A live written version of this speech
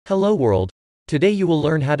Hello world. Today you will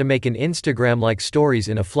learn how to make an Instagram-like stories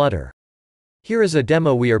in a Flutter. Here is a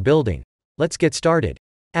demo we are building. Let's get started.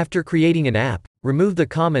 After creating an app, remove the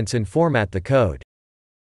comments and format the code.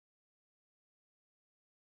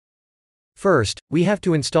 First, we have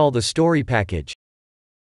to install the story package.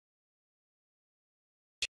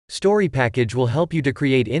 Story package will help you to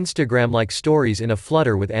create Instagram-like stories in a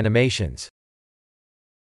Flutter with animations.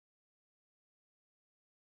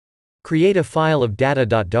 Create a file of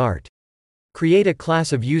data.dart. Create a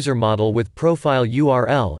class of user model with profile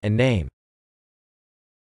URL and name.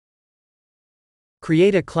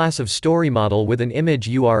 Create a class of story model with an image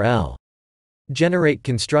URL. Generate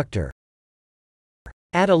constructor.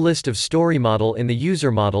 Add a list of story model in the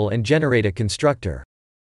user model and generate a constructor.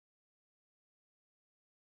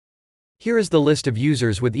 Here is the list of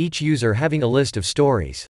users with each user having a list of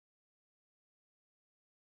stories.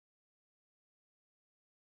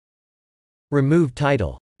 Remove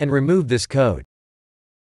title. And remove this code.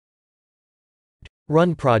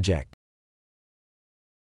 Run project.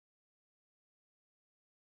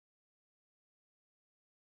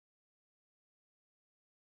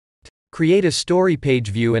 Create a story page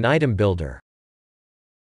view and item builder.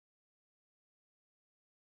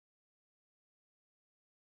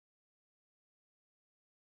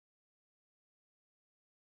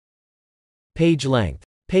 Page length.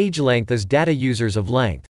 Page length is data users of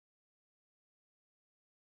length.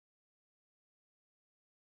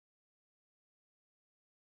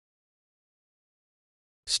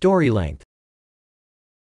 Story length.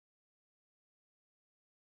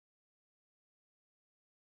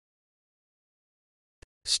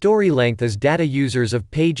 Story length is data users of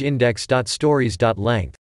page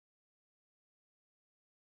index.stories.length.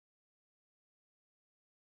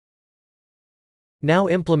 Now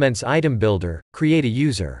implements item builder, create a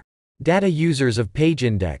user. Data users of page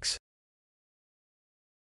index.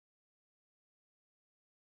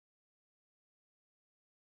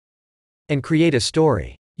 And create a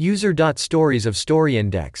story. User.stories of story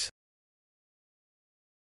index.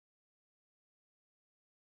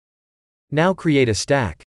 Now create a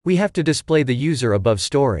stack. We have to display the user above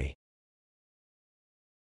story.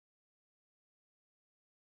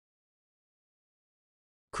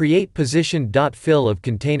 Create position.fill of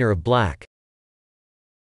container of black.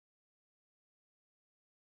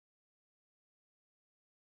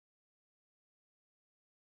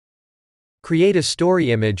 Create a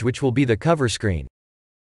story image which will be the cover screen.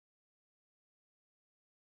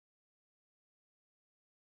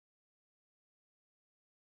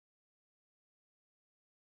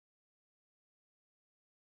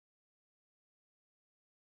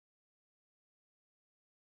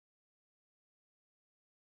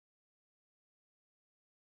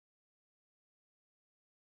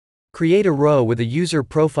 Create a row with a user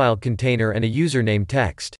profile container and a username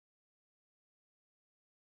text.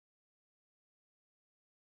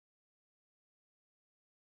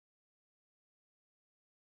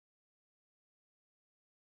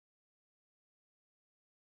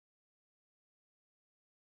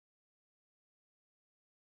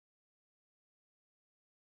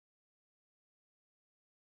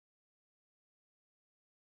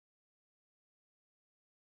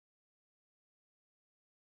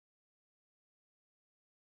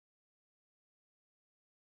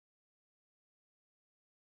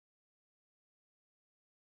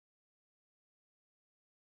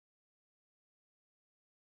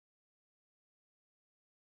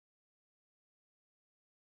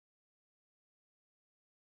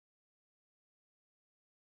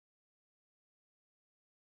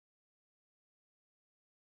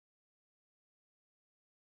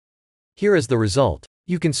 Here is the result.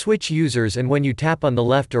 You can switch users, and when you tap on the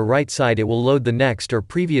left or right side it will load the next or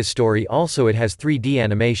previous story. Also it has 3D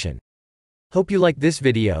animation. Hope you like this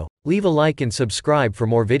video. Leave a like and subscribe for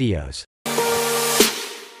more videos.